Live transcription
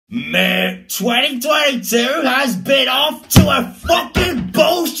Man, 2022 has been off to a fucking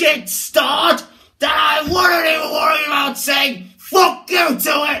bullshit start that I wouldn't even worry about saying fuck you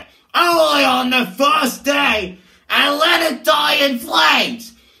to it only on the first day and let it die in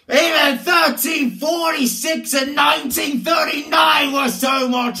flames. Even 1346 and 1939 were so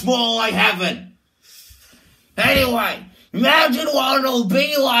much more like heaven. Anyway, imagine what it'll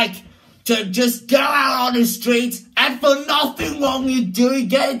be like to just go out on the streets and for nothing wrong you do, you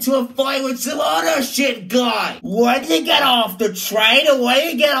get into a fight with some other shit guy. When you get off the train or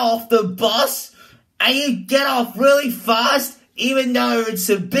when you get off the bus and you get off really fast, even though it's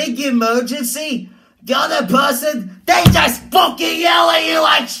a big emergency, the other person, they just fucking yell at you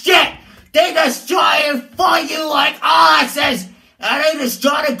like shit. They just try and fight you like asses. And they just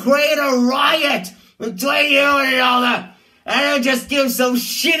try to create a riot between you and another. And they just give some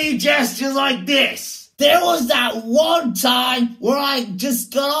shitty gestures like this. There was that one time where I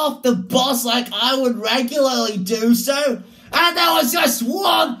just got off the bus like I would regularly do so. And there was just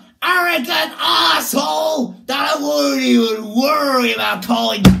one arrogant asshole that I wouldn't even worry about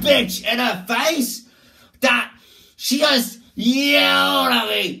calling bitch in her face. That she just yelled at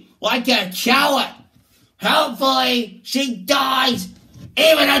me like a coward. Hopefully she dies.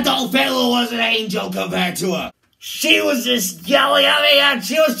 Even Adolf Hitler was an angel compared to her. She was just yelling at me and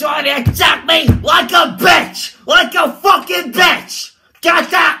she was trying to attack me like a bitch. Like a fucking bitch.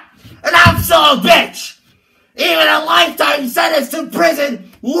 Got that? An absolute bitch. Even a lifetime sentence to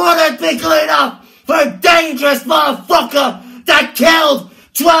prison wouldn't be good enough for a dangerous motherfucker that killed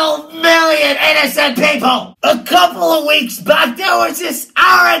 12 million innocent people. A couple of weeks back, there was this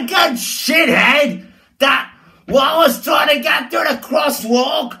arrogant shithead that, while I was trying to get through the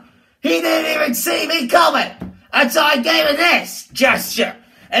crosswalk, he didn't even see me coming. And so I gave him this gesture.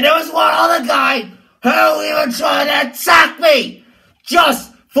 And there was one other guy who even tried to attack me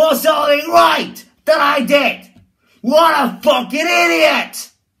just for something right that I did. What a fucking idiot.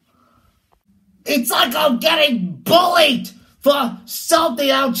 It's like I'm getting bullied for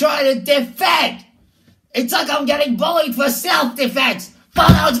something I'm trying to defend. It's like I'm getting bullied for self-defense by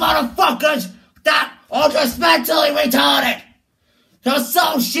those motherfuckers that are just mentally retarded. There's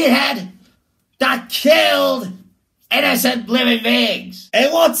some shithead that killed innocent living beings.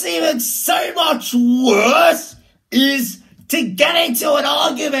 And what's even so much worse is to get into an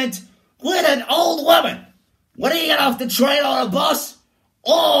argument with an old woman. When you get off the train or a bus,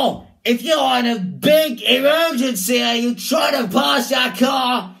 or if you're in a big emergency and you try to pass your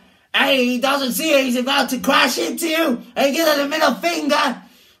car and he doesn't see you, he's about to crash into you, and you give him the middle finger,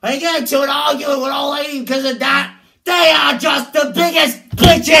 and you get into an argument with an old lady because of that, they are just the biggest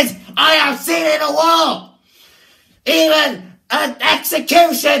bitches I have seen in the world. Even an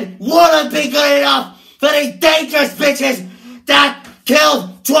execution wouldn't be good enough for these dangerous bitches that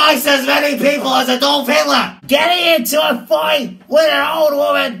killed twice as many people as Adolf Hitler. Getting into a fight with an old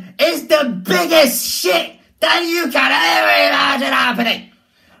woman is the biggest shit that you can ever imagine happening.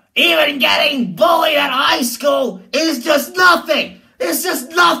 Even getting bullied at high school is just nothing. It's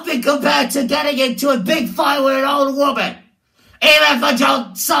just nothing compared to getting into a big fight with an old woman. Even for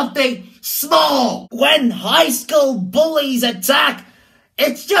just something small. When high school bullies attack,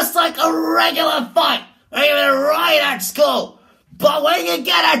 it's just like a regular fight, or even a riot at school. But when you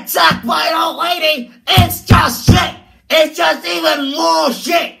get attacked by an old lady, it's just shit. It's just even more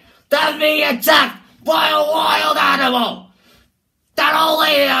shit than being attacked by a wild animal. That old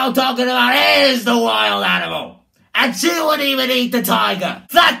lady I'm talking about is the wild animal. And she wouldn't even eat the tiger.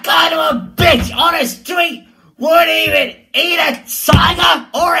 That kind of a bitch on the street wouldn't even eat a tiger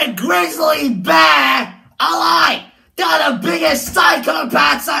or a grizzly bear alive. They're the biggest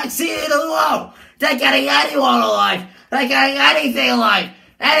psychopaths I've seen in the world. They're getting anyone alive. They're getting anything alive.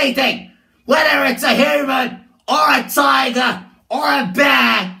 Anything. Whether it's a human or a tiger or a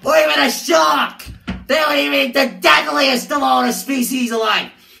bear or even a shark. They would even eat the deadliest of all the species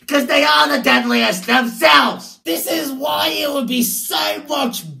alive. Because they are the deadliest themselves. This is why it would be so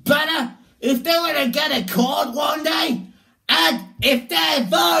much better if they were to get a court one day, and if their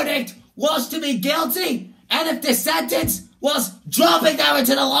verdict was to be guilty, and if the sentence was dropping them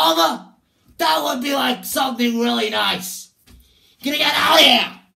into the lava, that would be like something really nice. Gonna get out of here!